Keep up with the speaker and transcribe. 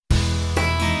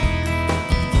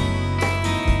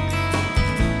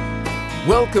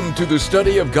Welcome to the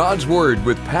study of God's Word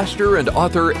with pastor and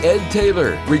author Ed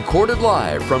Taylor, recorded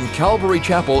live from Calvary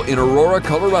Chapel in Aurora,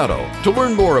 Colorado. To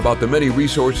learn more about the many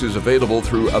resources available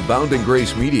through Abounding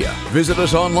Grace Media, visit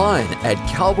us online at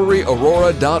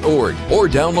calvaryaurora.org or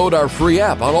download our free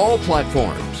app on all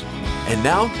platforms. And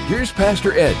now, here's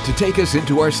Pastor Ed to take us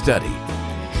into our study.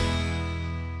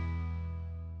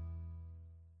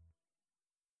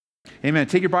 Amen.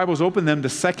 Take your Bibles, open them to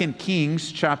 2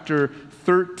 Kings chapter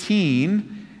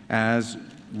 13 as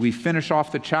we finish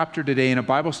off the chapter today in a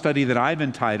Bible study that I've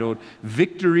entitled,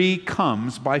 Victory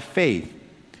Comes by Faith.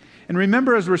 And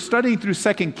remember, as we're studying through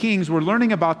 2 Kings, we're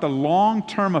learning about the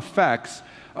long-term effects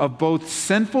of both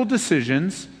sinful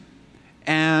decisions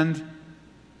and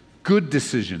good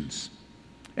decisions.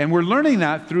 And we're learning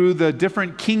that through the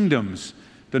different kingdoms,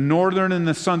 the northern and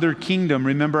the southern kingdom.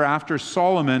 Remember, after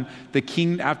Solomon's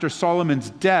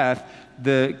death,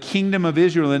 the kingdom of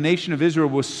Israel, the nation of Israel,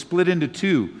 was split into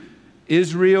two,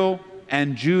 Israel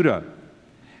and Judah.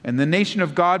 And the nation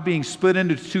of God being split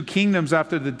into two kingdoms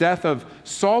after the death of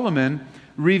Solomon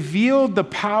revealed the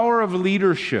power of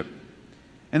leadership.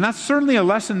 And that's certainly a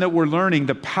lesson that we're learning,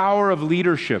 the power of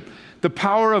leadership, the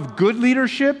power of good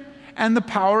leadership and the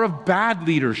power of bad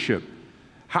leadership.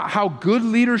 How good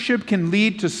leadership can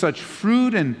lead to such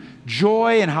fruit and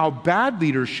joy, and how bad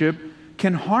leadership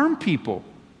can harm people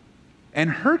and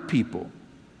hurt people.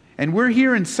 And we're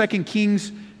here in 2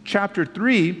 Kings chapter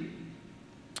 3,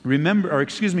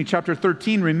 chapter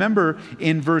 13. Remember,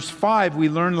 in verse 5, we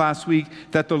learned last week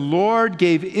that the Lord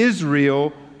gave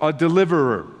Israel a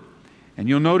deliverer. And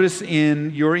you'll notice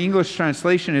in your English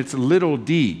translation, it's little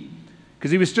d,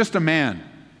 because he was just a man.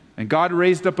 And God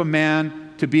raised up a man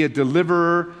to be a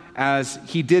deliverer, as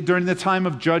he did during the time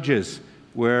of Judges,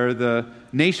 where the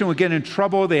nation would get in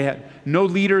trouble. They had no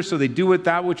leader, so they do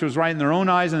that which was right in their own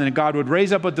eyes, and then God would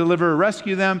raise up a deliverer,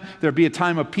 rescue them. There'd be a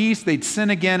time of peace. They'd sin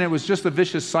again. It was just a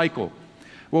vicious cycle.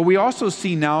 Well, we also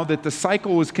see now that the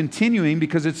cycle was continuing,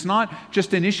 because it's not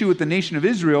just an issue with the nation of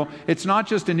Israel. It's not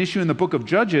just an issue in the book of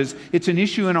Judges. It's an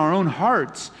issue in our own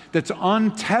hearts that's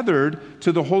untethered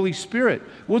to the Holy Spirit.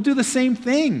 We'll do the same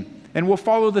thing. And we'll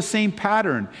follow the same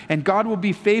pattern. And God will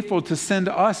be faithful to send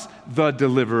us the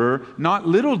deliverer, not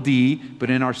little d, but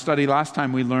in our study last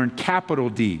time we learned capital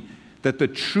D, that the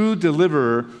true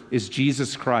deliverer is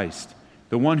Jesus Christ,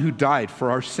 the one who died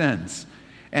for our sins.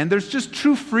 And there's just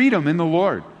true freedom in the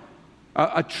Lord.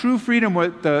 A true freedom,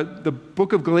 what the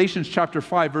book of Galatians chapter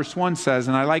 5 verse 1 says,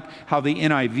 and I like how the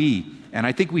NIV, and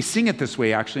I think we sing it this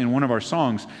way actually in one of our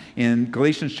songs. In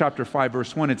Galatians chapter 5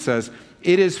 verse 1 it says,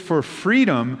 "It is for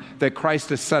freedom that Christ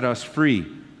has set us free.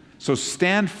 So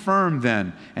stand firm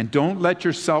then, and don't let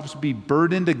yourselves be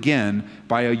burdened again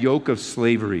by a yoke of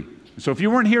slavery." So if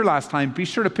you weren't here last time, be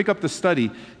sure to pick up the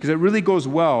study, because it really goes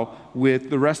well with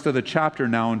the rest of the chapter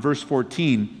now in verse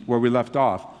 14 where we left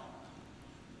off.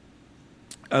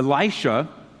 Elisha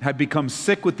had become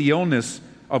sick with the illness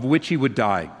of which he would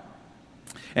die.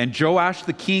 And Joash,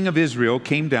 the king of Israel,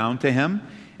 came down to him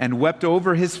and wept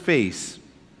over his face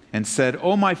and said,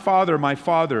 "O my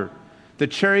father, the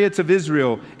chariots of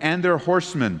Israel and their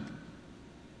horsemen."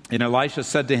 And Elisha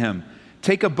said to him,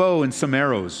 "Take a bow and some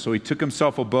arrows." So he took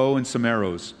himself a bow and some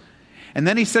arrows. And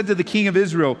then he said to the king of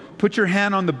Israel, "Put your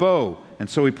hand on the bow." And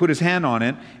so he put his hand on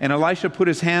it, and Elisha put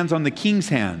his hands on the king's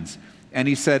hands. And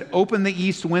he said, "Open the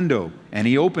east window." And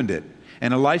he opened it.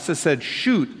 And Elisha said,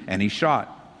 "Shoot." And he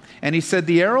shot. And he said,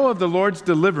 "The arrow of the Lord's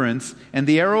deliverance, and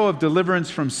the arrow of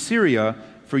deliverance from Syria,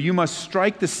 for you must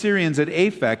strike the Syrians at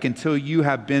Aphek until you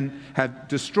have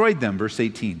destroyed them." Verse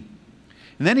 18.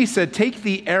 And then he said, "Take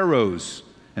the arrows."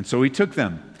 And so he took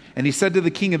them. And he said to the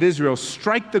king of Israel,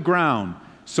 "Strike the ground."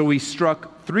 So he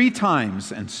struck 3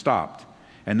 times and stopped.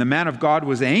 And the man of God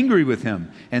was angry with him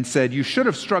and said, "You should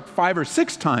have struck 5 or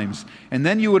 6 times, and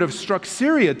then you would have struck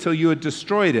Syria till you had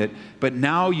destroyed it. But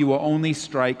now you will only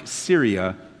strike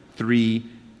Syria 3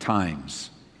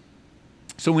 times.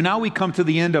 So now we come to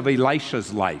the end of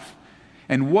Elisha's life.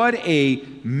 And what a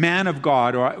man of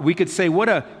God, or we could say what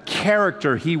a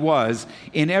character he was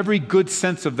in every good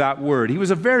sense of that word. He was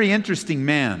a very interesting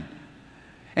man.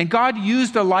 And God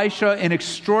used Elisha in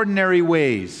extraordinary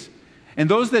ways. And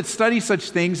those that study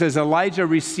such things as Elijah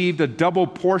received a double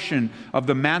portion of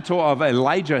the mantle of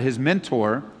Elijah, his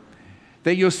mentor,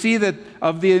 that you'll see that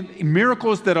of the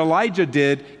miracles that Elijah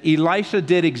did, Elisha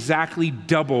did exactly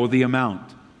double the amount.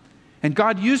 And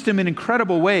God used him in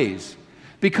incredible ways.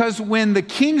 Because when the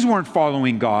kings weren't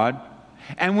following God,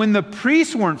 and when the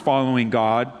priests weren't following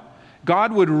God,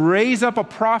 God would raise up a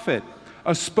prophet,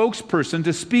 a spokesperson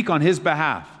to speak on his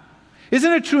behalf.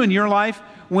 Isn't it true in your life?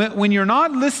 When you're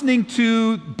not listening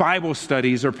to Bible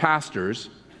studies or pastors,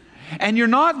 and you're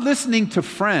not listening to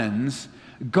friends,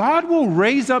 God will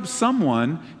raise up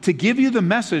someone to give you the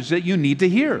message that you need to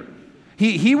hear.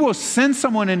 He will send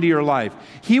someone into your life.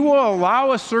 He will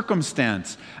allow a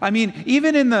circumstance. I mean,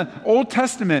 even in the Old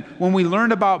Testament, when we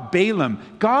learned about Balaam,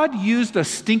 God used a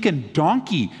stinking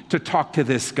donkey to talk to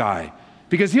this guy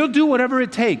because he'll do whatever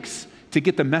it takes to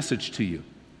get the message to you.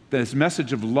 This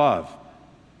message of love,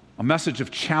 a message of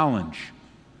challenge,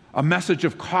 a message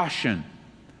of caution,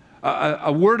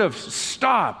 a word of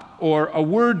stop or a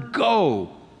word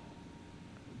go.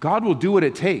 God will do what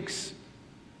it takes.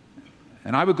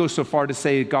 And I would go so far to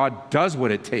say God does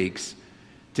what it takes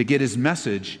to get his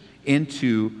message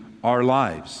into our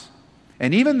lives.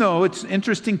 And even though it's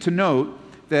interesting to note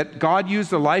that God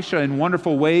used Elisha in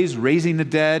wonderful ways, raising the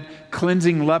dead,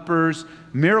 cleansing lepers,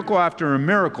 miracle after a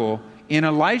miracle, in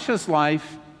Elisha's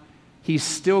life, he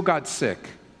still got sick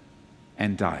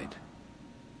and died.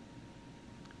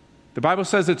 The Bible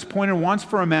says it's appointed once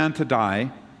for a man to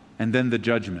die and then the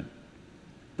judgment.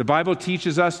 The Bible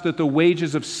teaches us that the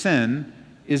wages of sin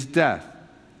is death.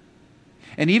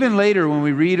 And even later, when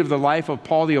we read of the life of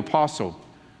Paul the Apostle,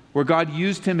 where God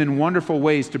used him in wonderful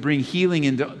ways to bring healing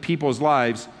into people's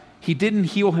lives, he didn't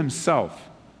heal himself.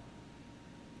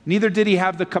 Neither did he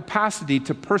have the capacity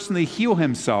to personally heal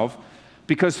himself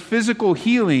because physical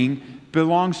healing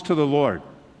belongs to the Lord.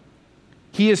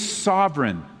 He is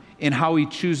sovereign in how he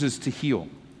chooses to heal.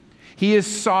 He is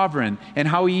sovereign in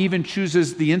how he even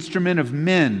chooses the instrument of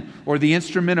men or the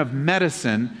instrument of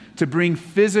medicine to bring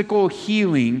physical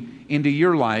healing into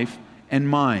your life and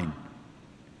mine.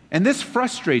 And this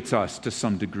frustrates us to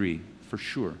some degree, for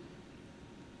sure.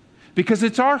 Because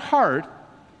it's our heart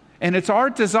and it's our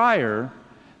desire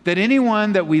that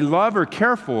anyone that we love or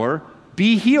care for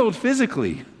be healed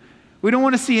physically. We don't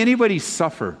want to see anybody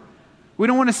suffer. We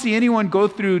don't want to see anyone go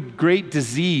through great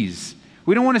disease.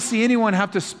 We don't want to see anyone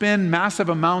have to spend massive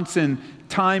amounts in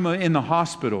time in the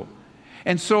hospital.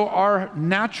 And so our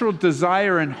natural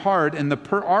desire and heart and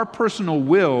our personal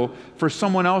will for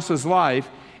someone else's life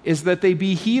is that they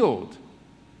be healed.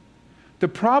 The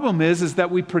problem is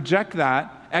that we project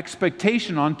that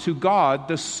expectation onto God,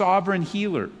 the sovereign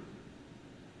healer.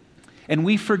 And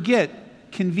we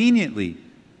forget, conveniently,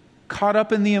 caught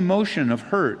up in the emotion of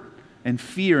hurt and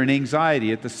fear and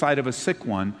anxiety at the sight of a sick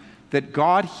one, that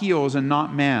God heals and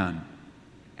not man,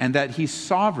 and that he's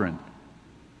sovereign.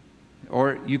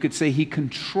 Or you could say he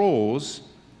controls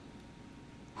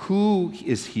who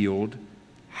is healed,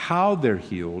 how they're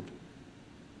healed,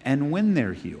 and when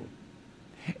they're healed.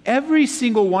 Every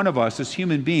single one of us as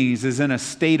human beings is in a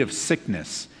state of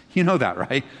sickness. You know that,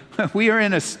 right? We are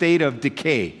in a state of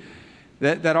decay.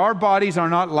 That our bodies are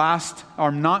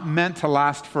not meant to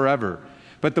last forever.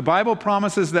 But the Bible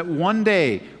promises that one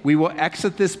day we will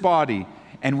exit this body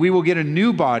and we will get a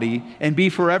new body and be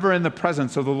forever in the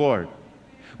presence of the Lord.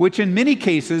 Which in many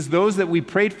cases, those that we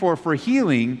prayed for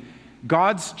healing,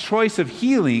 God's choice of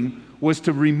healing was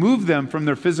to remove them from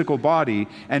their physical body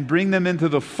and bring them into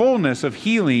the fullness of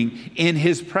healing in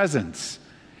his presence.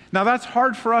 Now that's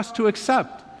hard for us to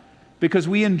accept because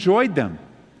we enjoyed them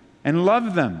and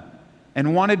loved them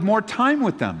and wanted more time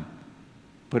with them.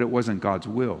 But it wasn't God's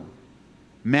will.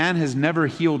 Man has never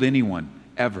healed anyone,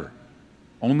 ever.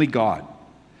 Only God.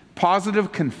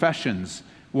 Positive confessions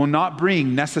will not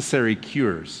bring necessary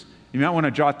cures. You might want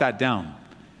to jot that down.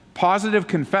 Positive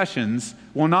confessions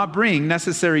will not bring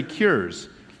necessary cures.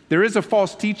 There is a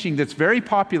false teaching that's very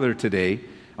popular today.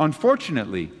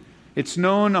 Unfortunately, it's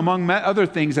known among other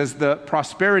things as the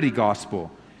prosperity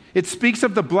gospel. It speaks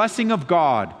of the blessing of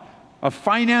God, of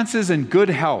finances and good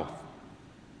health.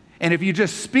 And if you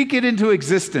just speak it into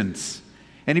existence,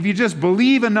 and if you just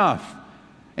believe enough,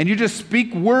 and you just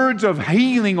speak words of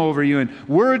healing over you and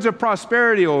words of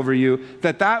prosperity over you,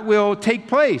 that will take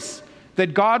place,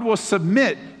 that God will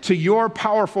submit to your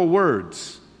powerful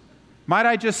words. Might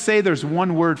I just say there's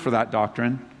one word for that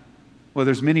doctrine? Well,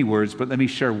 there's many words, but let me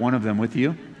share one of them with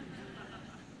you.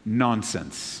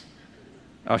 Nonsense.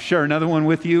 I'll share another one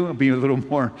with you. It'll be a little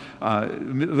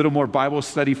more Bible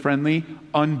study friendly.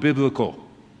 Unbiblical.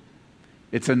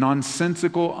 It's a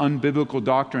nonsensical, unbiblical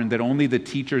doctrine that only the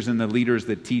teachers and the leaders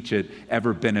that teach it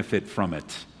ever benefit from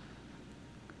it.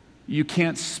 You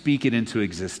can't speak it into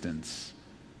existence.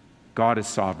 God is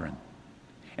sovereign.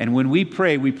 And when we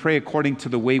pray according to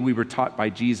the way we were taught by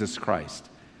Jesus Christ.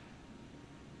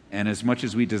 And as much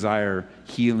as we desire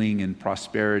healing and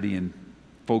prosperity and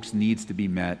folks' needs to be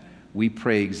met, we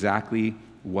pray exactly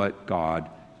what God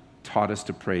taught us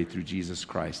to pray through Jesus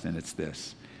Christ, and it's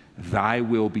this: thy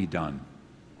will be done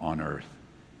on earth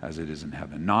as it is in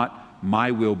heaven. Not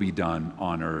my will be done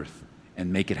on earth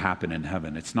and make it happen in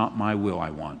heaven. It's not my will I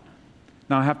want.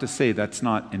 Now, I have to say that's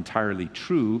not entirely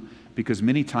true, because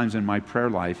many times in my prayer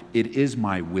life, it is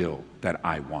my will that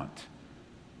I want.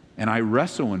 And I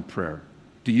wrestle in prayer.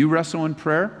 Do you wrestle in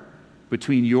prayer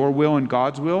between your will and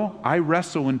God's will? I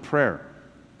wrestle in prayer.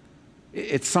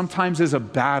 It sometimes is a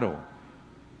battle.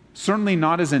 Certainly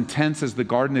not as intense as the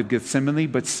Garden of Gethsemane,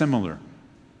 but similar.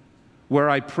 Where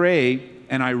I pray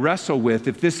and I wrestle with,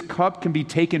 if this cup can be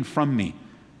taken from me,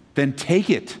 then take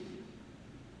it.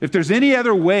 If there's any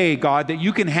other way, God, that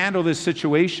you can handle this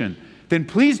situation, then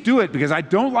please do it, because I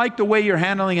don't like the way you're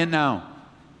handling it now.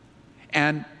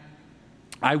 And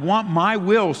I want my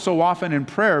will so often in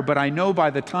prayer, but I know by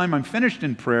the time I'm finished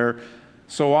in prayer,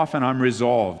 so often I'm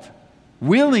resolved,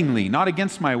 willingly, not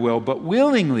against my will, but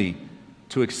willingly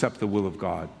to accept the will of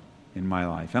God in my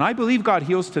life. And I believe God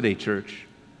heals today, church.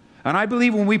 And I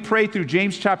believe when we pray through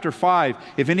James chapter 5,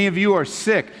 if any of you are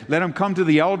sick, let them come to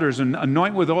the elders and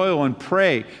anoint with oil and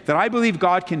pray, that I believe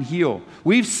God can heal.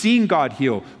 We've seen God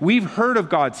heal. We've heard of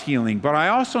God's healing. But I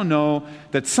also know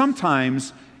that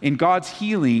sometimes in God's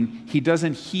healing, He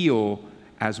doesn't heal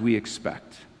as we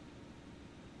expect.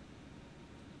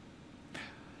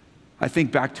 I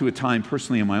think back to a time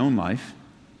personally in my own life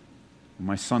when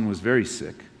my son was very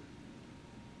sick.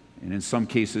 And in some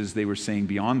cases, they were saying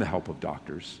beyond the help of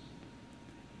doctors,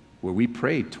 where we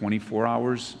prayed 24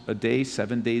 hours a day,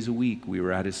 7 days a week. We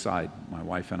were at his side, my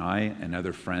wife and I, and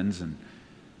other friends and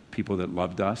people that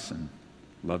loved us and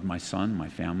loved my son, my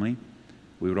family.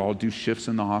 We would all do shifts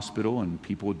in the hospital, and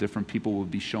different people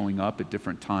would be showing up at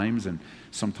different times, and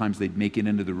sometimes they'd make it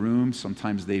into the room,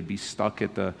 sometimes they'd be stuck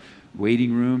at the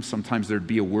waiting room, sometimes there'd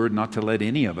be a word not to let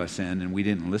any of us in, and we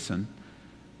didn't listen.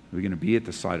 We were going to be at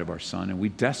the side of our son, and we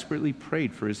desperately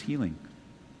prayed for his healing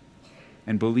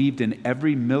and believed in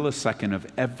every millisecond of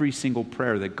every single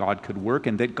prayer that God could work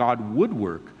and that God would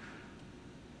work.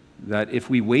 That if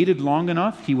we waited long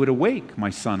enough, He would awake my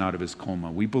son out of his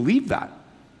coma. We believed that.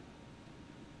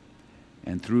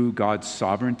 And through God's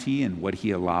sovereignty and what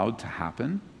He allowed to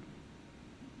happen,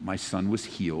 my son was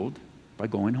healed by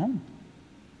going home.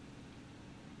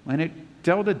 And it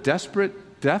dealt a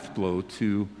desperate death blow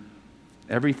to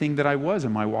everything that I was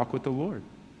in my walk with the Lord.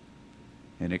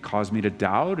 And it caused me to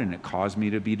doubt, and it caused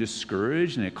me to be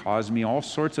discouraged, and it caused me all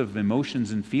sorts of emotions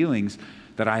and feelings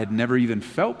that I had never even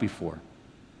felt before.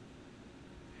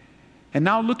 And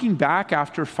now looking back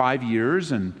after 5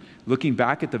 years and looking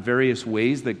back at the various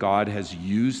ways that God has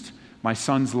used my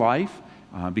son's life,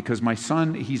 because my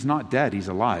son, he's not dead, he's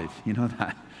alive. You know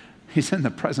that? He's in the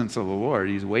presence of the Lord.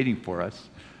 He's waiting for us,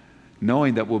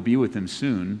 knowing that we'll be with Him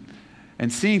soon.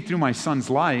 And seeing through my son's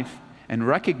life and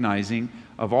recognizing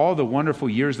of all the wonderful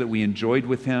years that we enjoyed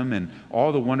with him and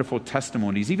all the wonderful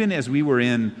testimonies, even as we were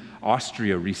in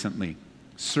Austria recently,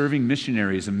 serving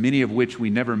missionaries, and many of which we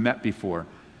never met before.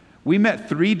 We met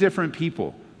 3 different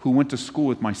people who went to school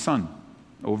with my son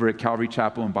over at Calvary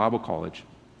Chapel and Bible College.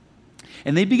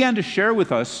 And they began to share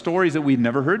with us stories that we'd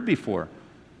never heard before,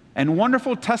 and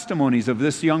wonderful testimonies of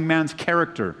this young man's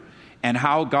character and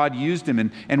how God used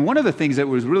him. And one of the things that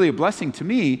was really a blessing to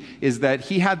me is that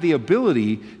he had the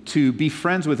ability to be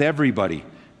friends with everybody.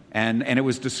 And it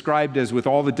was described as, with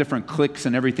all the different cliques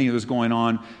and everything that was going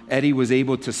on, Eddie was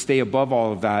able to stay above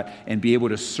all of that and be able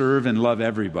to serve and love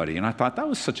everybody. And I thought that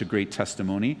was such a great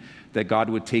testimony, that God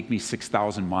would take me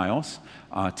 6,000 miles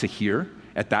to hear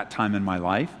at that time in my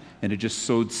life. And it just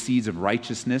sowed seeds of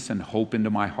righteousness and hope into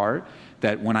my heart,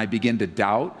 that when I begin to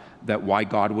doubt that why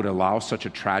God would allow such a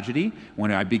tragedy,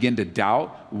 when I begin to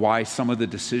doubt why some of the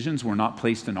decisions were not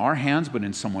placed in our hands but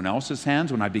in someone else's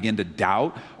hands, when I begin to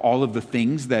doubt all of the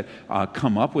things that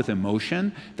come up with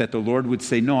emotion, that the Lord would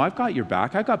say, no, I've got your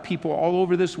back. I've got people all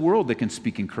over this world that can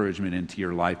speak encouragement into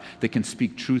your life, that can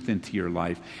speak truth into your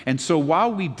life. And so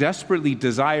while we desperately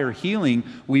desire healing,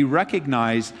 we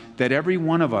recognize that every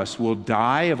one of us will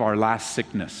die of our last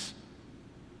sickness.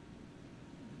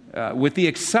 With the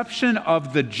exception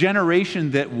of the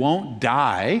generation that won't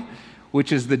die,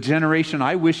 which is the generation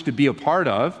I wish to be a part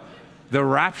of, the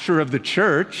rapture of the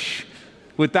church,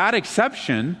 with that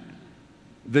exception,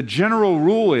 the general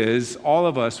rule is all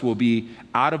of us will be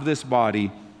out of this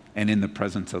body and in the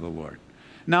presence of the Lord.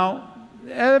 Now,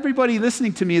 everybody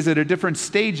listening to me is at a different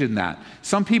stage in that.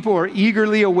 Some people are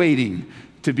eagerly awaiting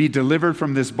to be delivered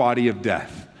from this body of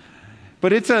death.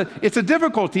 But it's a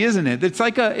difficulty, isn't it? It's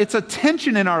a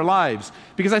tension in our lives,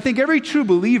 because I think every true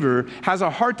believer has a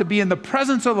heart to be in the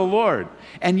presence of the Lord,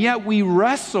 and yet we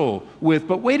wrestle with,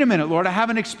 but wait a minute, Lord, I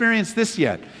haven't experienced this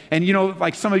yet. And you know,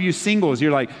 like some of you singles,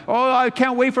 you're like, oh, I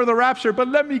can't wait for the rapture, but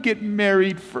let me get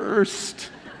married first.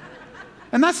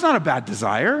 And that's not a bad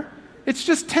desire. It's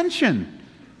just tension.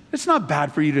 It's not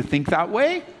bad for you to think that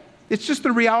way. It's just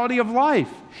the reality of life.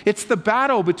 It's the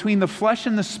battle between the flesh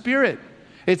and the spirit.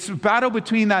 It's a battle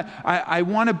between that. I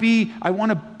want to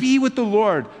be with the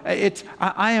Lord.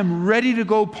 I am ready to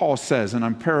go, Paul says, and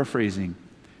I'm paraphrasing.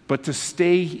 But to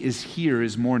stay here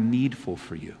is more needful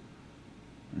for you.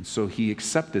 And so he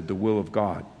accepted the will of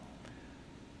God.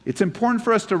 It's important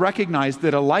for us to recognize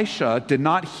that Elisha did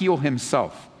not heal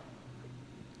himself,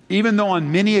 even though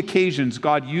on many occasions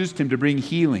God used him to bring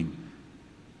healing.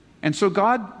 And so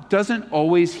God doesn't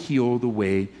always heal the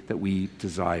way that we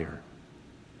desire.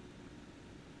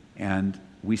 And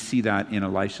we see that in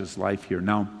Elisha's life here.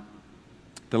 Now,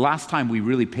 the last time we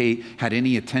really had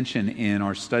any attention in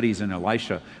our studies in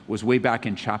Elisha was way back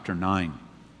in chapter 9.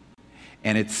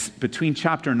 And it's between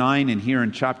chapter 9 and here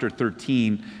in chapter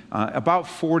 13, about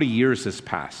 40 years has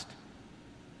passed.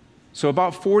 So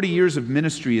about 40 years of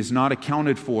ministry is not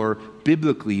accounted for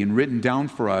biblically and written down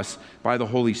for us by the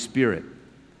Holy Spirit.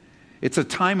 It's a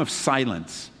time of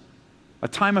silence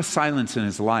in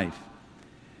his life.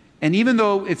 And even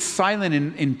though it's silent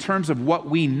in terms of what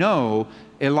we know,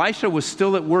 Elisha was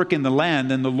still at work in the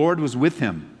land and the Lord was with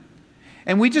him.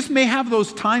 And we just may have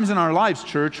those times in our lives,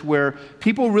 church, where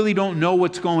people really don't know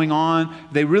what's going on.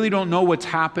 They really don't know what's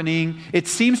happening. It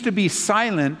seems to be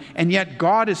silent, and yet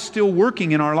God is still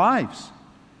working in our lives.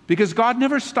 Because God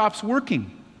never stops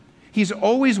working. He's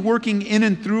always working in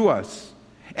and through us.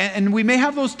 And we may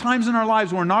have those times in our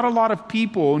lives where not a lot of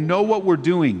people know what we're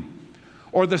doing.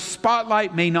 Or the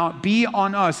spotlight may not be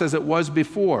on us as it was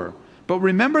before. But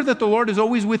remember that the Lord is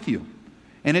always with you.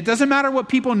 And it doesn't matter what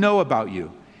people know about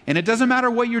you. And it doesn't matter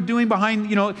what you're doing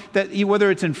behind,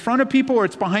 whether it's in front of people or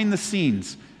it's behind the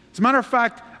scenes. As a matter of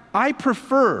fact, I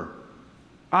prefer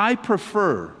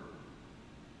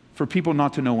for people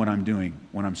not to know what I'm doing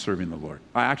when I'm serving the Lord.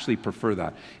 I actually prefer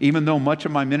that. Even though much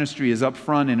of my ministry is up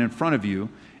front and in front of you,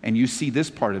 and you see this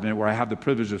part of it where I have the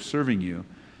privilege of serving you,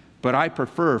 but I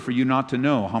prefer for you not to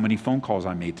know how many phone calls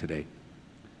I made today.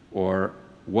 Or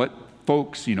what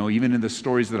folks, even in the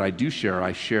stories that I do share,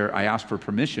 I ask for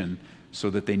permission so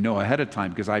that they know ahead of time,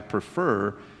 because I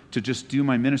prefer to just do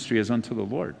my ministry as unto the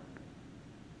Lord.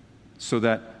 So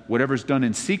that whatever's done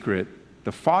in secret,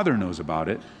 the Father knows about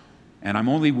it, and I'm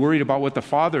only worried about what the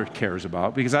Father cares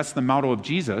about, because that's the motto of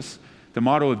Jesus. The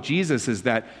motto of Jesus is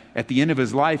that at the end of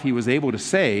his life, he was able to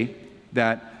say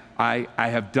that I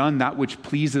have done that which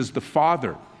pleases the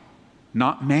Father,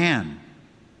 not man.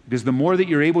 Because the more that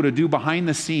you're able to do behind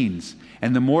the scenes,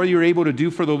 and the more you're able to do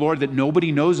for the Lord that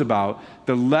nobody knows about,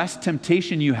 the less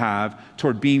temptation you have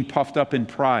toward being puffed up in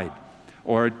pride,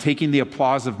 or taking the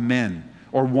applause of men,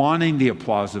 or wanting the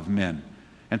applause of men.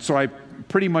 And so I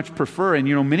pretty much prefer,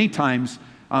 and many times,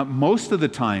 most of the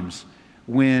times,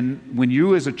 when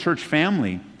you as a church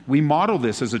family, we model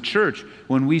this as a church.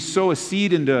 When we sow a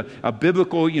seed into a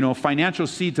biblical, financial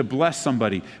seed to bless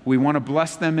somebody, we want to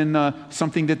bless them in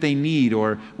something that they need,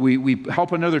 or we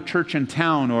help another church in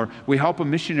town, or we help a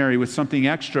missionary with something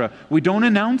extra. We don't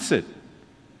announce it.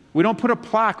 We don't put a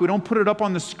plaque. We don't put it up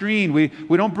on the screen.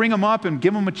 We don't bring them up and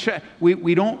give them a check.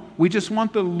 We just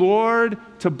want the Lord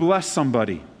to bless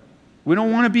somebody. We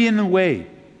don't want to be in the way.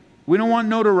 We don't want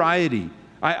notoriety.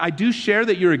 I do share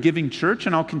that you're a giving church,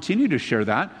 and I'll continue to share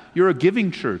that. You're a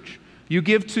giving church. You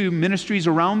give to ministries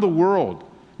around the world,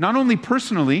 not only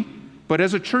personally, but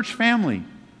as a church family.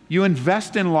 You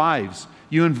invest in lives.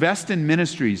 You invest in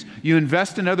ministries. You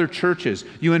invest in other churches.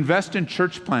 You invest in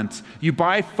church plants. You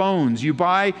buy phones. You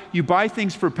buy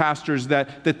things for pastors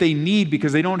that they need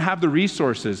because they don't have the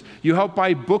resources. You help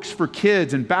buy books for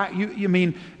kids and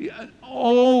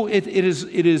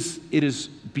it is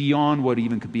beyond what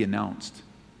even could be announced.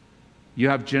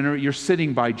 You're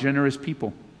sitting by generous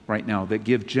people right now that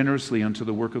give generously unto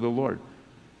the work of the Lord.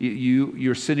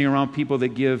 You're sitting around people that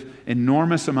give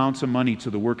enormous amounts of money to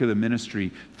the work of the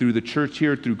ministry through the church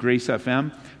here, through Grace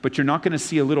FM. But you're not going to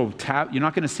see a little tab. You're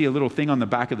not going to see a little thing on the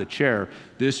back of the chair.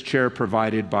 This chair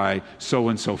provided by so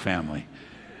and so family.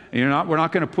 We're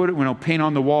not going to put it. Paint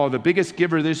on the wall. The biggest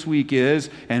giver this week is,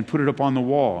 and put it up on the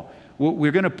wall.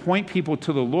 We're going to point people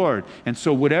to the Lord. And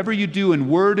so whatever you do in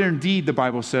word and deed, the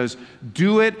Bible says,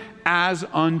 do it as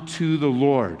unto the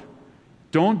Lord.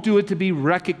 Don't do it to be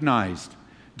recognized.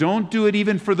 Don't do it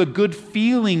even for the good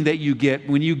feeling that you get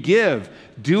when you give.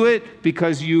 Do it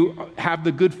because you have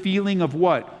the good feeling of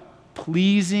what?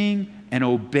 Pleasing and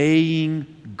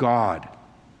obeying God.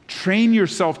 Train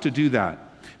yourself to do that.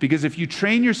 Because if you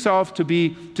train yourself to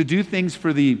do things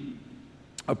for the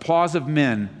applause of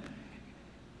men,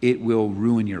 it will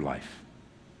ruin your life.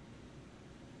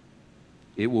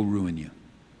 It will ruin you.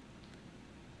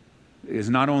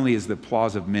 Because not only is the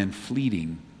applause of men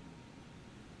fleeting,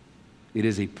 it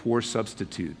is a poor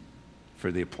substitute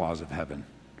for the applause of heaven.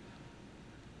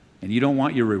 And you don't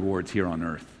want your rewards here on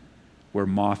earth, where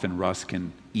moth and rust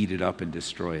can eat it up and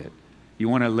destroy it. You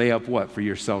want to lay up what? For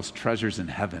yourselves treasures in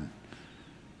heaven,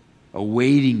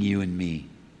 awaiting you and me.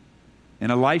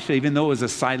 And Elisha, even though it was a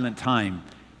silent time,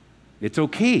 it's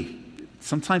okay.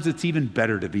 Sometimes it's even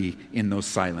better to be in those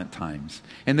silent times.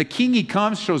 And the king, he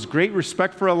comes, shows great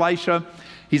respect for Elisha.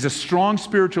 He's a strong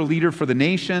spiritual leader for the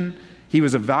nation. He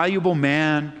was a valuable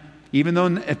man, even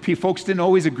though folks didn't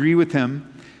always agree with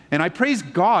him. And I praise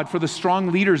God for the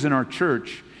strong leaders in our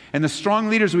church and the strong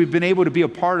leaders we've been able to be a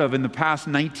part of in the past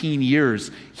 19 years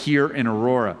here in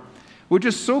Aurora. We're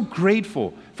just so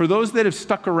grateful for those that have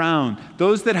stuck around,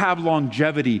 those that have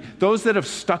longevity, those that have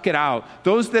stuck it out,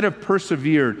 those that have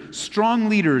persevered, strong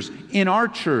leaders in our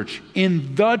church,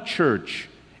 in the church,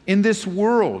 in this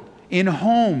world, in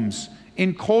homes,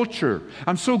 in culture.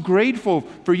 I'm so grateful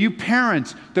for you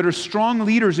parents that are strong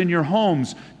leaders in your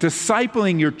homes,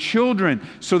 discipling your children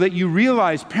so that you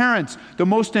realize, parents, the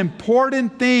most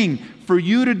important thing for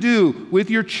you to do with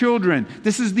your children,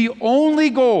 this is the only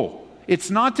goal.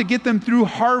 It's not to get them through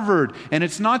Harvard, and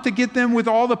it's not to get them with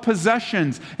all the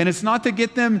possessions, and it's not to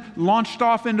get them launched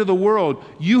off into the world.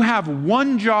 You have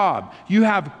one job. You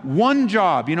have one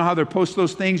job. You know how they post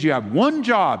those things? You have one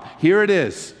job. Here it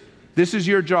is. This is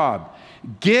your job.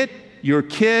 Get your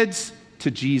kids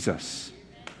to Jesus.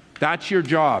 That's your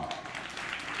job.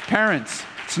 Parents,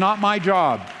 it's not my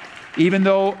job, even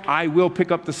though I will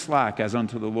pick up the slack as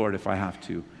unto the Lord if I have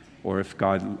to, or if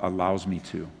God allows me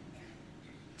to.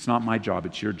 It's not my job,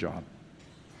 it's your job.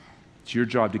 It's your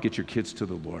job to get your kids to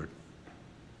the Lord,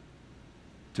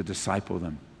 to disciple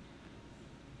them,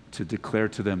 to declare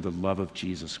to them the love of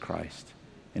Jesus Christ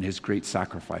and his great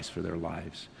sacrifice for their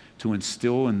lives, to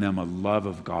instill in them a love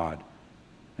of God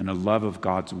and a love of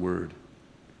God's word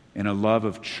and a love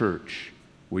of church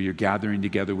where you're gathering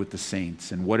together with the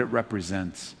saints, and what it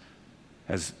represents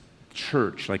as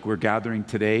church, like we're gathering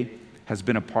today, has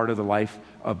been a part of the life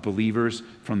of believers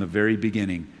from the very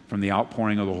beginning, from the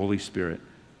outpouring of the Holy Spirit.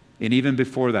 And even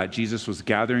before that, Jesus was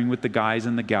gathering with the guys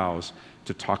and the gals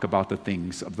to talk about the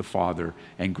things of the Father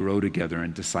and grow together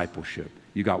in discipleship.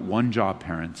 You got one job,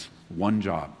 parents, one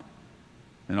job.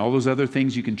 And all those other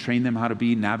things, you can train them how to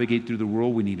be, navigate through the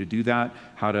world. We need to do that.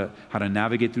 How to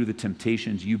navigate through the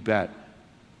temptations, you bet.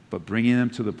 But bringing them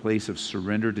to the place of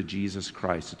surrender to Jesus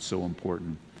Christ, it's so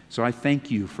important. So I thank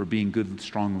you for being good,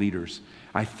 strong leaders.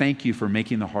 I thank you for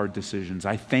making the hard decisions.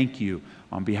 I thank you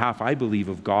on behalf, I believe,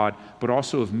 of God, but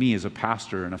also of me as a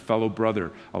pastor and a fellow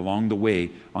brother along the way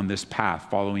on this path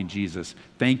following Jesus.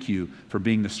 Thank you for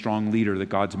being the strong leader that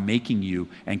God's making you,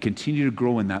 and continue to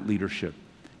grow in that leadership.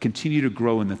 Continue to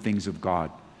grow in the things of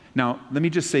God. Now, let me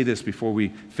just say this before we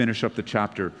finish up the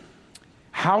chapter.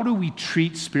 How do we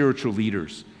treat spiritual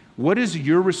leaders? What is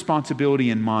your responsibility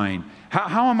and mine?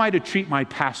 How am I to treat my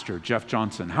pastor, Jeff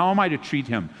Johnson? How am I to treat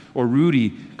him? Or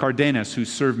Rudy Cardenas, who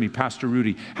served me, Pastor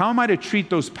Rudy. How am I to treat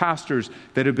those pastors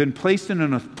that have been placed in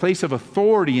a place of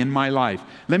authority in my life?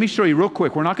 Let me show you real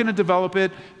quick. We're not going to develop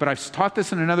it, but I've taught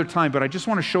this in another time, but I just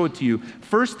want to show it to you.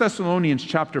 1 Thessalonians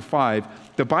chapter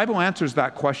 5, the Bible answers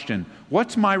that question.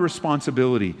 What's my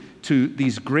responsibility to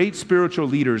these great spiritual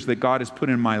leaders that God has put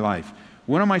in my life?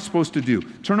 What am I supposed to do?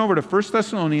 Turn over to 1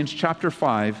 Thessalonians chapter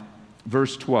 5,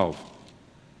 verse 12.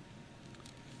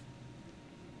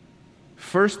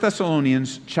 1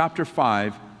 Thessalonians chapter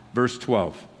 5, verse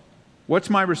 12. What's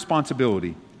my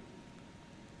responsibility?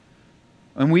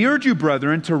 And we urge you,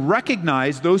 brethren, to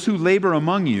recognize those who labor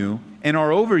among you and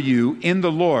are over you in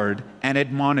the Lord and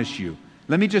admonish you.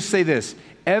 Let me just say this.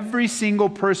 Every single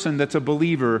person that's a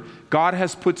believer, God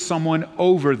has put someone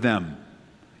over them.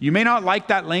 You may not like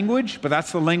that language, but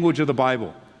that's the language of the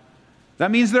Bible. That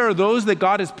means there are those that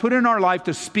God has put in our life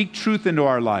to speak truth into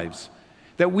our lives,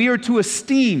 that we are to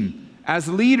esteem as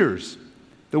leaders,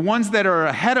 the ones that are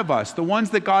ahead of us, the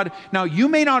ones that God... Now, you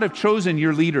may not have chosen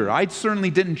your leader. I certainly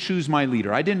didn't choose my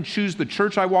leader. I didn't choose the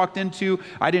church I walked into.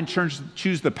 I didn't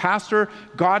choose the pastor.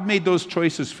 God made those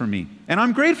choices for me. And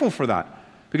I'm grateful for that,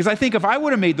 because I think if I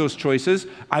would have made those choices,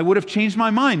 I would have changed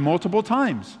my mind multiple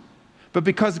times. But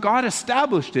because God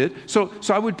established it, so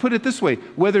I would put it this way,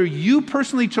 whether you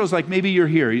personally chose, like maybe you're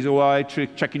here, you say, well, I'm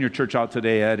checking your church out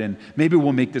today, Ed, and maybe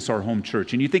we'll make this our home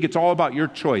church. And you think it's all about your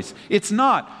choice. It's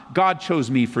not. God chose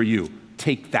me for you.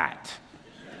 Take that.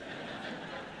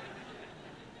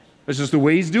 It's just the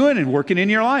way he's doing and working in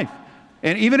your life.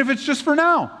 And even if it's just for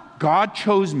now, God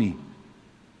chose me.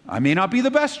 I may not be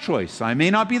the best choice. I may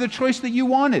not be the choice that you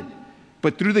wanted.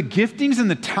 But through the giftings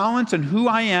and the talents and who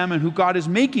I am and who God is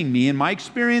making me in my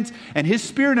experience and his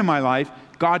Spirit in my life,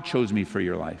 God chose me for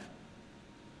your life.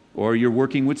 or you're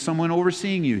working with someone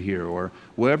overseeing you here, or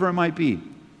whatever it might be.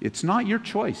 It's not your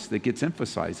choice that gets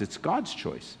emphasized. It's God's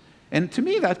choice. And to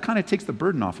me, that kind of takes the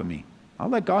burden off of me. I'll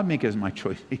let God make it as my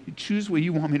choice. Choose what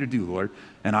you want me to do, Lord,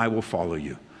 and I will follow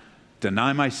you.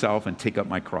 Deny myself and take up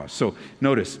my cross. So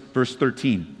notice, verse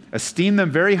 13. Esteem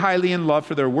them very highly in love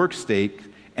for their work's sake,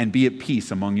 and be at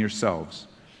peace among yourselves.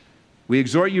 We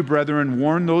exhort you, brethren,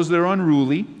 warn those that are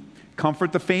unruly,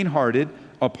 comfort the faint-hearted,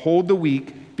 uphold the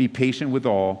weak, be patient with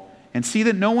all, and see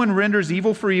that no one renders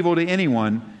evil for evil to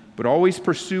anyone, but always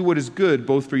pursue what is good,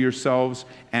 both for yourselves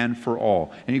and for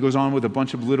all. And he goes on with a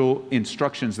bunch of little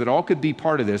instructions that all could be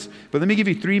part of this. But let me give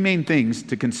you three main things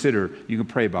to consider. You can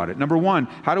pray about it. Number one,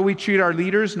 how do we treat our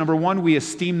leaders? Number one, we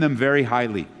esteem them very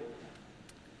highly.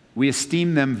 We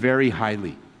esteem them very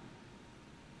highly.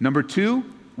 Number two,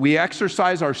 we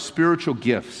exercise our spiritual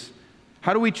gifts.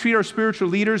 How do we treat our spiritual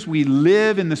leaders? We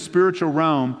live in the spiritual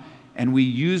realm, and we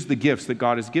use the gifts that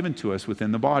God has given to us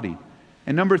within the body.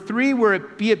 And number three,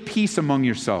 be at peace among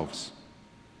yourselves.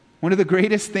 One of the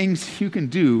greatest things you can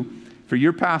do for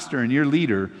your pastor and your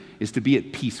leader is to be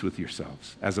at peace with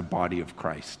yourselves as a body of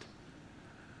Christ.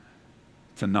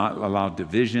 To not allow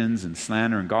divisions and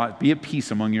slander and God. Be at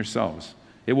peace among yourselves.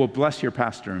 It will bless your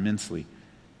pastor immensely.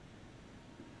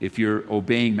 If you're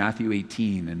obeying Matthew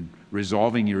 18 and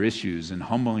resolving your issues and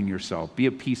humbling yourself, be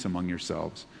at peace among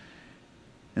yourselves.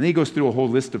 And then he goes through a whole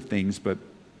list of things, but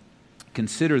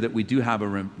consider that we do have a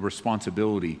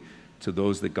responsibility to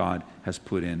those that God has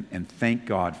put in, and thank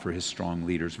God for his strong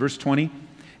leaders. Verse 20,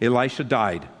 Elisha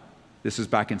died. This is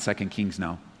back in 2 Kings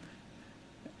now.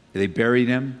 They buried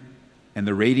him, and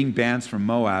the raiding bands from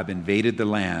Moab invaded the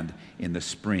land in the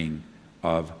spring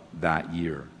of that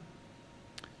year.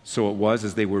 So it was,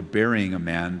 as they were burying a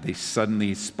man, they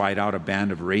suddenly spied out a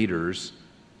band of raiders,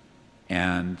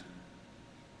 and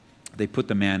they put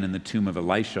the man in the tomb of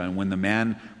Elisha. And when the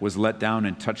man was let down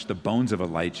and touched the bones of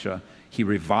Elisha, he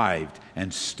revived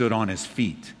and stood on his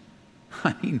feet.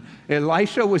 I mean,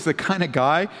 Elisha was the kind of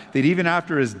guy that even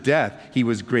after his death, he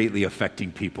was greatly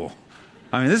affecting people.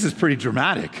 I mean, this is pretty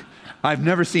dramatic. I've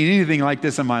never seen anything like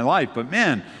this in my life, but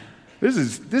man, this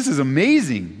is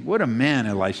amazing. What a man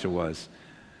Elisha was.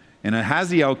 And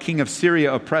Ahaziel, king of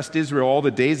Syria, oppressed Israel all the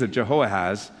days of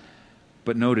Jehoahaz.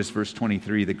 But notice verse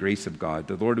 23, the grace of God.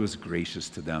 The Lord was gracious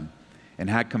to them and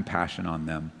had compassion on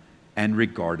them and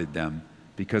regarded them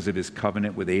because of his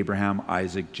covenant with Abraham,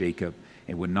 Isaac, Jacob,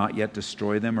 and would not yet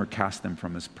destroy them or cast them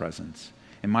from his presence.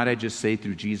 And might I just say,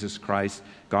 through Jesus Christ,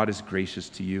 God is gracious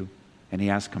to you, and he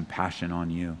has compassion on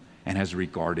you and has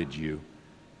regarded you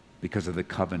because of the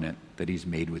covenant that he's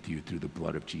made with you through the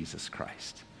blood of Jesus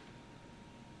Christ.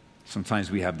 Sometimes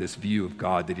we have this view of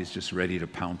God that he's just ready to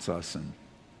pounce us and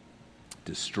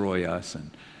destroy us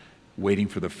and waiting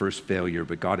for the first failure,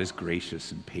 but God is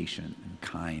gracious and patient and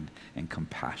kind and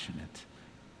compassionate,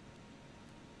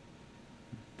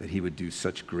 that he would do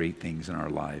such great things in our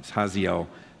lives. Hazael,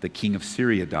 the king of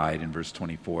Syria, died in verse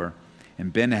 24,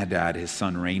 and Ben-Hadad, his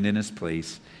son, reigned in his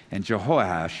place, and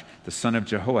Jehoash, the son of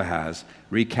Jehoahaz,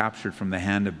 recaptured from the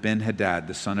hand of Ben-Hadad,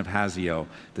 the son of Hazael,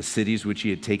 the cities which he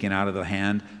had taken out of the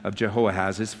hand of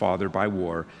Jehoahaz, his father, by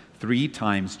war. 3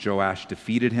 times Joash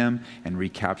defeated him and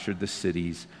recaptured the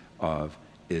cities of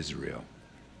Israel.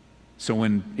 So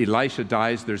when Elisha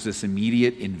dies, there's this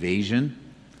immediate invasion.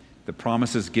 The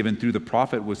promises given through the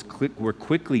prophet were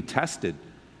quickly tested.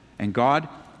 And God,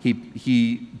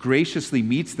 he graciously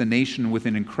meets the nation with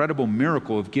an incredible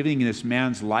miracle of giving this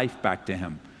man's life back to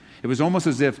him. It was almost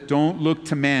as if, don't look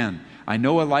to man. I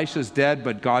know Elisha's dead,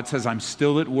 but God says, I'm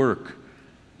still at work.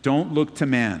 Don't look to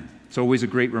man. It's always a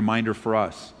great reminder for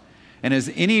us. And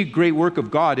as any great work of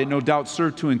God, it no doubt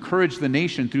served to encourage the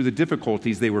nation through the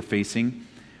difficulties they were facing,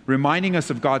 reminding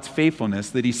us of God's faithfulness,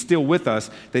 that he's still with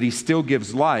us, that he still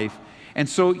gives life. And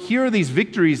so here are these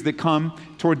victories that come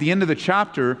toward the end of the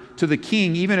chapter to the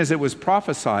king, even as it was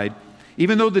prophesied.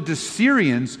 Even though the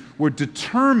Syrians were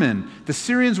determined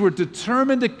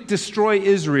to destroy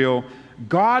Israel,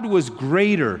 God was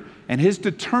greater, and his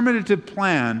determinative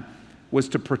plan was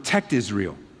to protect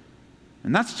Israel.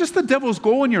 And that's just the devil's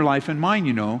goal in your life and mine,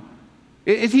 you know.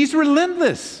 He's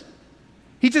relentless.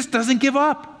 He just doesn't give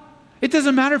up. It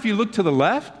doesn't matter if you look to the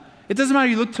left. It doesn't matter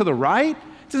if you look to the right.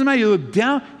 It doesn't matter if you look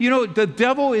down. You know, the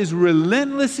devil is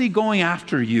relentlessly going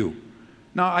after you.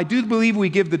 Now, I do believe we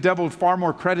give the devil far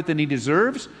more credit than he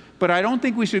deserves, but I don't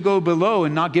think we should go below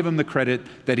and not give him the credit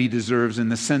that he deserves, in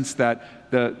the sense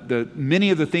that the many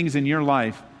of the things in your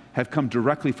life have come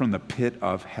directly from the pit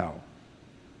of hell.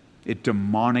 It's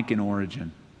demonic in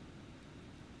origin,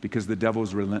 because the devil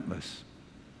is relentless.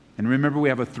 And remember, we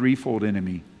have a threefold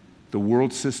enemy: the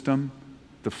world system,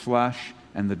 the flesh,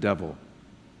 and the devil.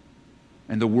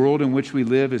 And the world in which we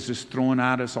live is just throwing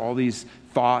at us all these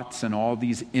thoughts and all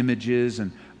these images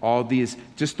and all these,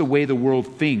 just the way the world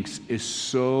thinks is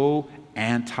so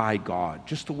anti-God,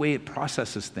 just the way it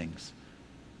processes things.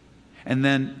 And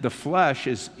then the flesh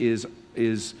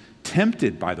is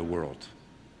tempted by the world.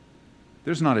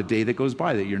 There's not a day that goes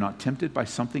by that you're not tempted by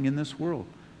something in this world.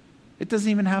 It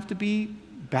doesn't even have to be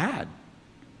bad.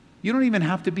 You don't even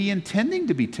have to be intending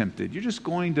to be tempted. You're just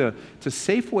going to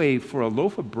Safeway for a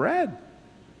loaf of bread.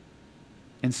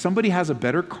 And somebody has a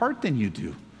better cart than you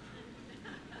do.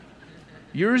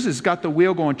 Yours has got the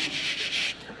wheel going,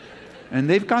 and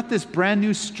they've got this brand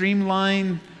new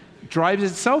streamlined, drives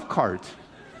itself cart.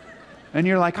 And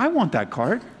you're like, I want that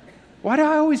cart. Why do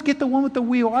I always get the one with the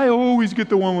wheel? I always get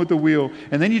the one with the wheel.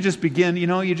 And then you just begin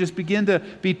to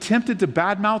be tempted to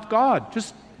badmouth God.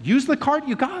 Just use the cart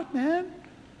you got, man.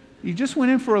 You just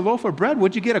went in for a loaf of bread.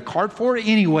 What'd you get a cart for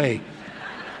anyway?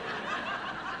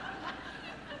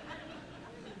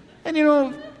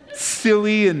 And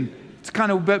silly, and it's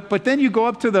kind of, but then you go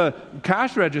up to the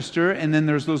cash register, and then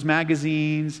there's those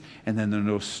magazines, and then there are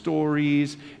those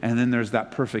stories, and then there's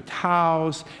that perfect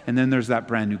house, and then there's that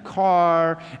brand new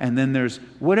car, and then there's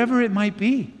whatever it might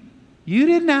be. You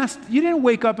didn't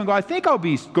wake up and go, I think I'll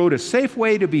go to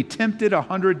Safeway to be tempted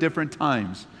 100 different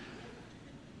times.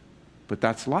 But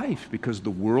that's life, because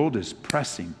the world is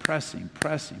pressing.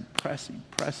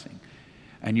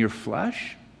 And your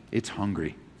flesh, it's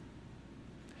hungry.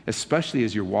 Especially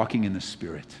as you're walking in the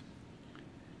Spirit.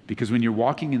 Because when you're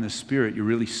walking in the Spirit, you're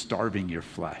really starving your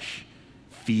flesh.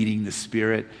 Feeding the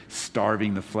Spirit,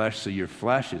 starving the flesh, so your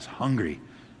flesh is hungry.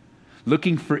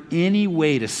 Looking for any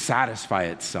way to satisfy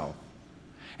itself.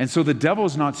 And so the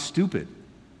devil's not stupid.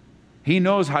 He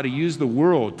knows how to use the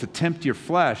world to tempt your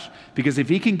flesh, because if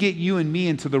he can get you and me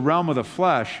into the realm of the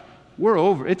flesh, we're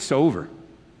over. It's over.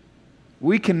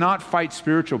 We cannot fight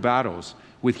spiritual battles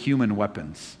with human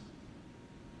weapons.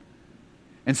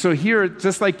 And so here,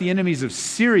 just like the enemies of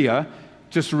Syria,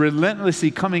 just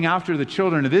relentlessly coming after the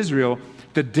children of Israel,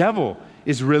 the devil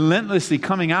is relentlessly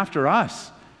coming after us.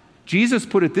 Jesus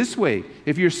put it this way: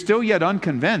 if you're still yet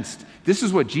unconvinced, this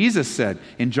is what Jesus said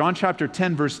in John chapter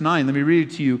 10, verse 9. Let me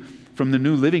read it to you from the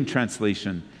New Living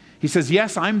Translation. He says,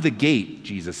 yes, I'm the gate,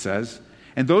 Jesus says,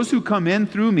 and those who come in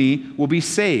through me will be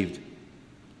saved.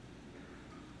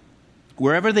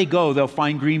 Wherever they go, they'll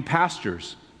find green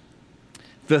pastures.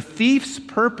 The thief's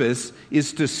purpose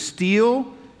is to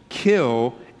steal,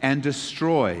 kill, and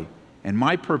destroy. And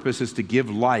my purpose is to give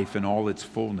life in all its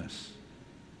fullness.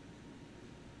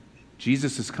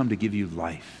 Jesus has come to give you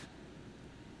life,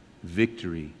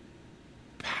 victory,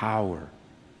 power,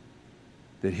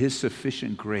 that his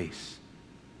sufficient grace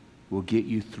will get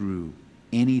you through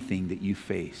anything that you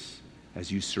face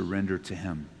as you surrender to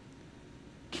him.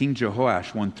 King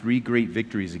Jehoash won 3 great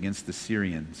victories against the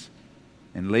Syrians.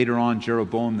 And later on,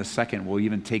 Jeroboam II will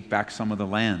even take back some of the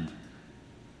land.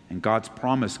 And God's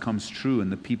promise comes true,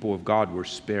 and the people of God were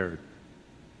spared.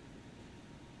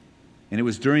 And it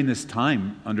was during this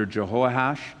time under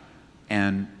Jehoash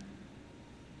and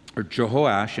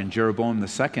Jeroboam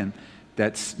II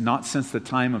that not since the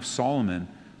time of Solomon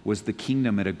was the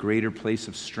kingdom at a greater place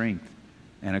of strength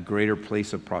and a greater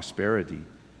place of prosperity.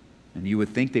 And you would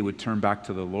think they would turn back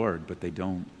to the Lord, but they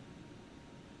don't.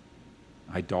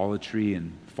 Idolatry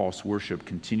and false worship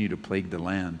continue to plague the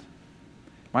land.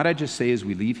 Might I just say as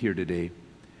we leave here today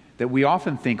that we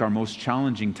often think our most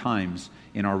challenging times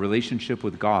in our relationship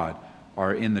with God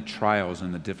are in the trials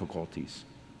and the difficulties.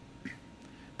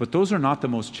 But those are not the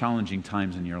most challenging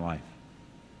times in your life.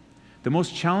 The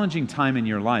most challenging time in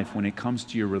your life when it comes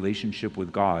to your relationship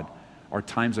with God are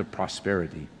times of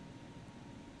prosperity.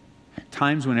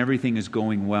 Times when everything is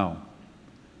going well.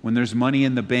 When there's money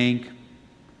in the bank,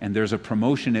 and there's a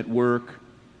promotion at work,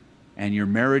 and your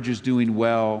marriage is doing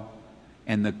well,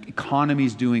 and the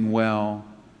economy's doing well,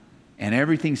 and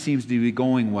everything seems to be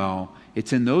going well,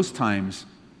 it's in those times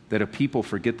that a people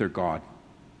forget their God.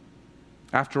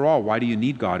 After all, why do you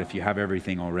need God if you have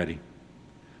everything already?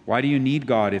 Why do you need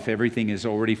God if everything is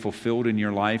already fulfilled in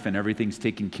your life and everything's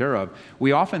taken care of?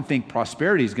 We often think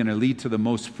prosperity is going to lead to the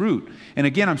most fruit. And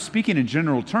again, I'm speaking in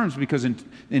general terms because in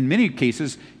many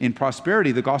cases, in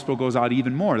prosperity, the gospel goes out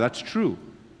even more. That's true.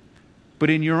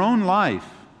 But in your own life,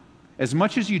 as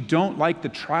much as you don't like the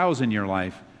trials in your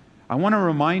life, I want to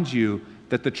remind you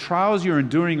that the trials you're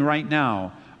enduring right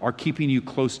now are keeping you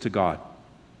close to God.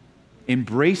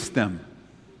 Embrace them.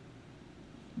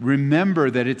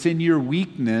 Remember that it's in your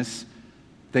weakness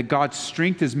that God's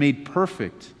strength is made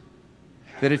perfect.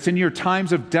 That it's in your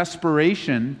times of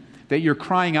desperation that you're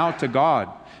crying out to God.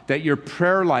 That your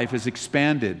prayer life is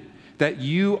expanded. That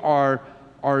you are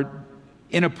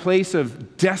in a place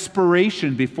of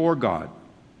desperation before God.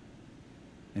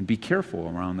 And be careful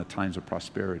around the times of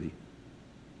prosperity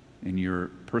in your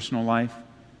personal life,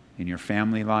 in your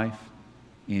family life,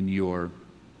 in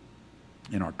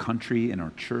our country, in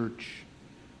our church.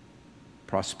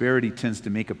 Prosperity tends to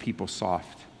make a people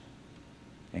soft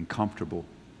and comfortable,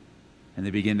 and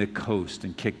they begin to coast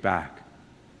and kick back,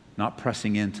 not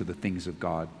pressing into the things of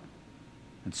God.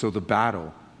 And so the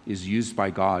battle is used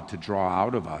by God to draw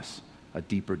out of us a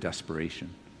deeper desperation.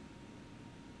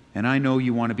 And I know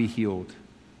you want to be healed,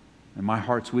 and my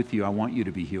heart's with you. I want you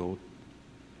to be healed.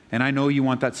 And I know you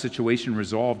want that situation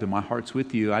resolved, and my heart's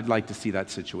with you. I'd like to see that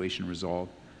situation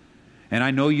resolved. And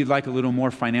I know you'd like a little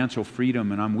more financial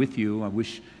freedom, and I'm with you. I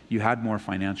wish you had more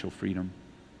financial freedom.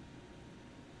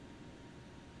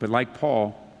 But like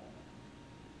Paul,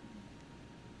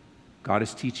 God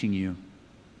is teaching you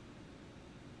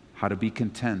how to be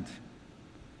content.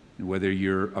 And whether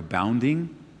you're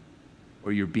abounding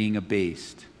or you're being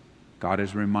abased, God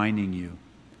is reminding you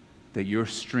that your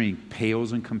strength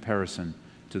pales in comparison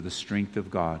to the strength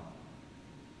of God,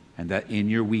 and that in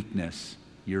your weakness,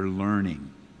 you're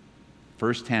learning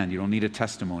firsthand. You don't need a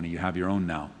testimony, you have your own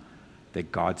now,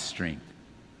 that God's strength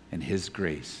and His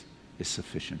grace is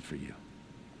sufficient for you.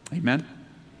 Amen?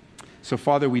 So,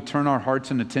 Father, we turn our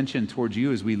hearts and attention towards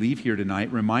you as we leave here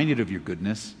tonight, reminded of your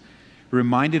goodness,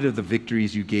 reminded of the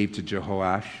victories you gave to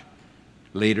Jehoash,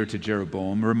 later to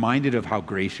Jeroboam, reminded of how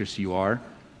gracious you are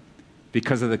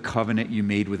because of the covenant you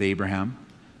made with Abraham.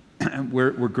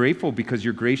 We're grateful because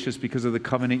you're gracious because of the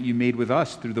covenant you made with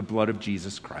us through the blood of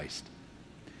Jesus Christ.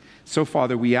 So,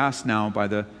 Father, we ask now by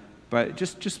the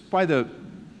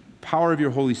power of your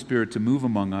Holy Spirit to move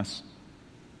among us,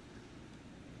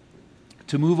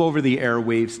 to move over the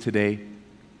airwaves today,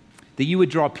 that you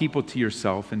would draw people to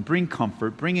yourself and bring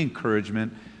comfort, bring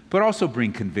encouragement, but also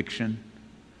bring conviction.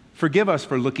 Forgive us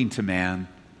for looking to man,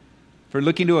 for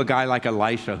looking to a guy like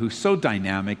Elisha who's so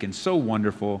dynamic and so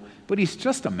wonderful, but he's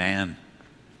just a man.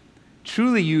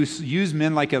 Truly use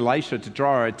men like Elisha to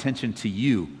draw our attention to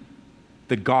you,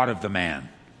 the God of the man.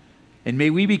 And may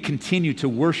we continue to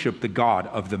worship the God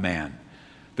of the man,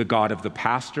 the God of the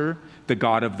pastor, the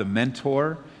God of the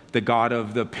mentor, the God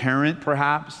of the parent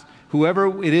perhaps.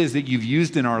 Whoever it is that you've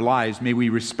used in our lives, may we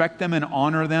respect them and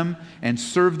honor them and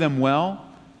serve them well.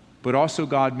 But also,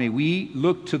 God, may we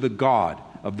look to the God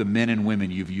of the men and women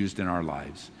you've used in our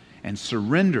lives and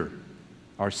surrender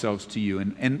ourselves to you.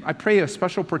 And I pray a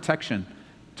special protection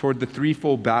toward the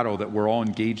threefold battle that we're all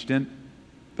engaged in: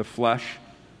 the flesh,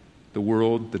 the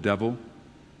world, the devil.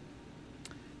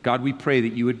 God, we pray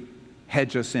that you would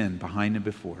hedge us in behind and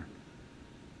before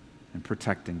and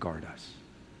protect and guard us.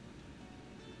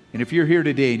 And if you're here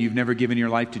today and you've never given your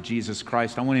life to Jesus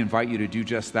Christ, I want to invite you to do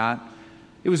just that.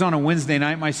 It was on a Wednesday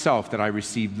night myself that I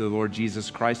received the Lord Jesus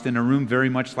Christ in a room very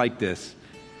much like this,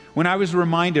 when I was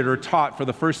reminded or taught for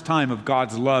the first time of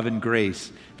God's love and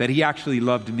grace, that He actually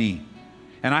loved me.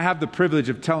 And I have the privilege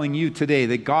of telling you today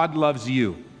that God loves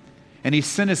you, and He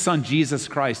sent His Son Jesus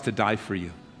Christ to die for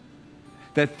you.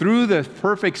 That through the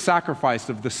perfect sacrifice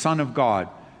of the Son of God,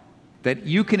 that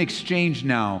you can exchange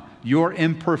now your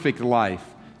imperfect life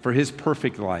for His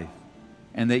perfect life,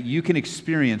 and that you can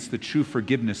experience the true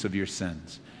forgiveness of your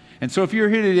sins. And so if you're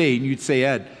here today and you'd say,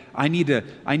 Ed, I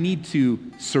need to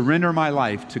surrender my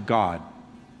life to God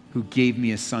who gave me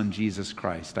His Son, Jesus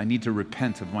Christ. I need to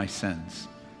repent of my sins.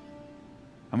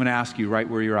 I'm going to ask you right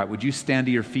where you're at. Would you stand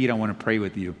to your feet? I want to pray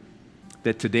with you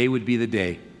that today would be the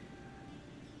day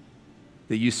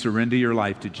that you surrender your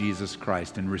life to Jesus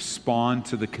Christ and respond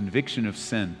to the conviction of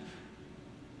sin,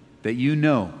 that you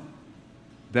know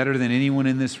better than anyone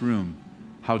in this room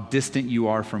how distant you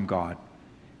are from God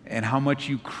and how much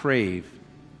you crave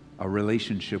a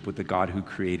relationship with the God who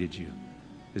created you.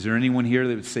 Is there anyone here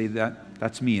that would say that?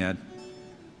 That's me, Ed.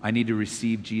 I need to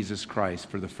receive Jesus Christ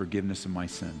for the forgiveness of my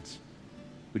sins.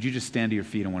 Would you just stand to your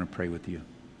feet? I want to pray with you.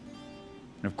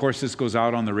 And of course, this goes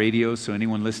out on the radio, so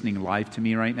anyone listening live to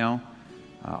me right now,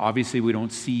 obviously we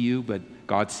don't see you, but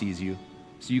God sees you.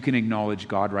 So you can acknowledge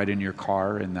God right in your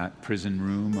car, in that prison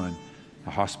room, on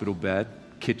a hospital bed,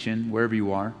 kitchen, wherever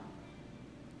you are.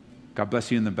 God bless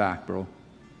you in the back, bro.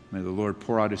 May the Lord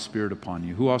pour out His Spirit upon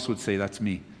you. Who else would say, that's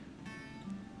me?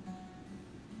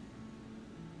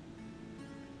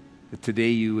 That today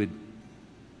you would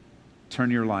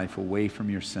turn your life away from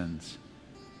your sins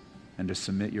and to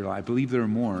submit your life. I believe there are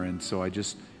more, and so I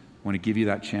just want to give you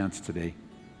that chance today.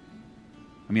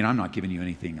 I mean, I'm not giving you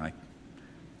anything.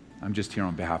 I'm just here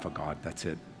on behalf of God. That's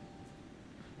it.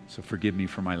 So forgive me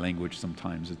for my language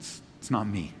sometimes. It's not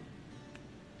me.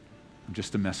 I'm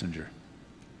just a messenger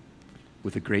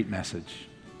with a great message.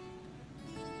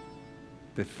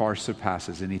 that far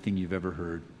surpasses anything you've ever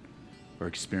heard or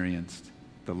experienced.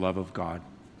 The love of God,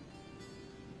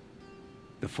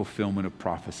 the fulfillment of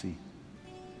prophecy,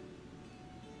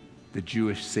 the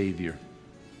Jewish Savior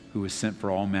who was sent for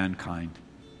all mankind.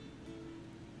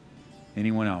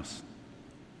 Anyone else?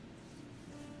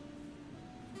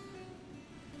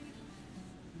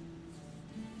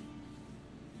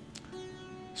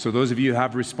 So those of you who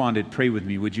have responded, pray with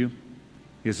me, would you?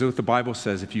 Because that's what the Bible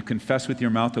says. If you confess with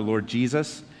your mouth the Lord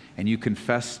Jesus, and you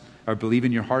confess or believe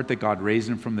in your heart that God raised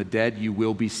him from the dead, you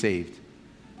will be saved.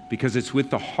 Because it's with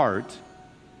the heart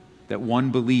that one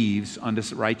believes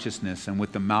unto righteousness, and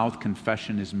with the mouth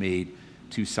confession is made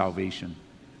to salvation.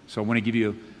 So I want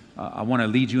to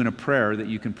lead you in a prayer that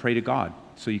you can pray to God,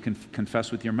 so you can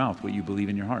confess with your mouth what you believe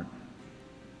in your heart.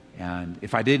 And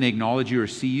if I didn't acknowledge you or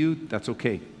see you, that's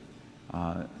okay.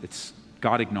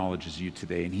 God acknowledges you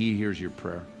today, and he hears your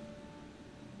prayer.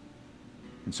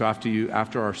 And so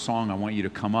after our song, I want you to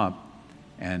come up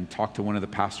and talk to one of the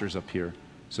pastors up here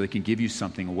so they can give you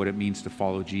something of what it means to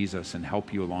follow Jesus and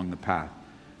help you along the path.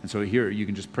 And so here, you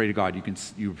can just pray to God.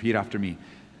 You repeat after me.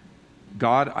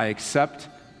 God, I accept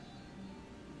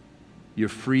your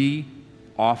free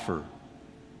offer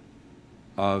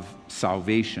of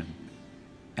salvation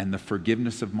and the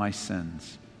forgiveness of my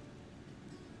sins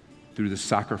through the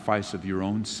sacrifice of your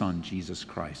own Son, Jesus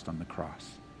Christ, on the cross.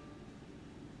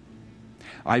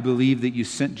 I believe that you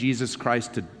sent Jesus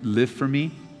Christ to live for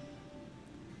me,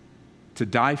 to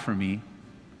die for me,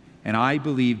 and I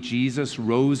believe Jesus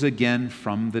rose again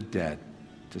from the dead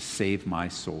to save my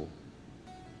soul.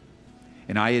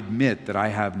 And I admit that I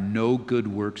have no good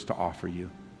works to offer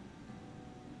you.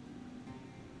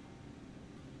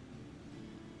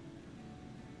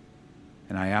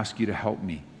 And I ask you to help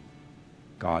me,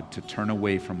 God, to turn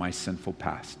away from my sinful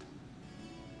past,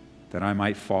 that I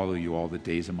might follow you all the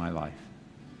days of my life.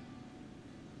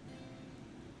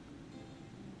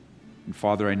 And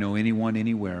Father, I know anyone,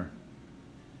 anywhere,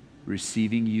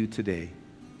 receiving you today,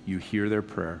 you hear their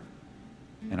prayer.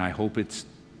 And I hope it's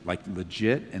like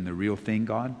legit and the real thing,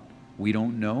 God. We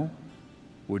don't know.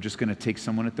 We're just going to take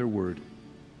someone at their word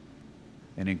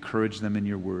and encourage them in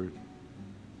your word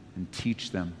and teach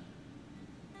them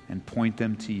and point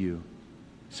them to you.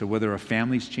 So whether a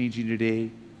family's changing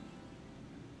today,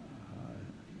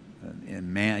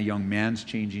 a young man's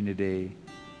changing today,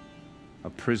 a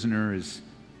prisoner is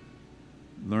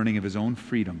learning of his own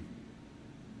freedom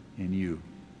in you,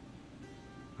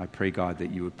 I pray, God,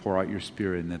 that you would pour out your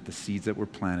Spirit and that the seeds that were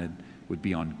planted would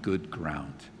be on good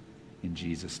ground. In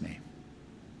Jesus' name.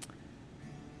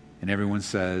 And everyone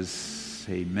says,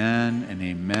 amen and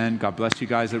amen. God bless you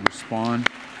guys that respond.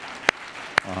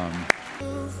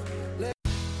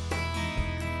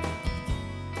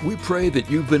 We pray that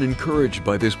you've been encouraged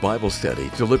by this Bible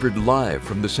study delivered live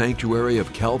from the sanctuary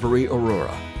of Calvary,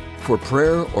 Aurora. For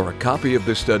prayer or a copy of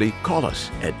this study, call us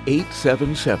at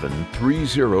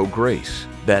 877-30-GRACE.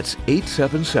 That's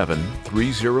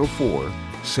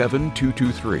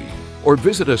 877-304-7223. Or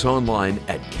visit us online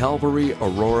at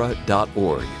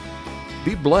calvaryaurora.org.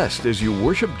 Be blessed as you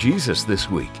worship Jesus this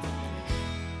week.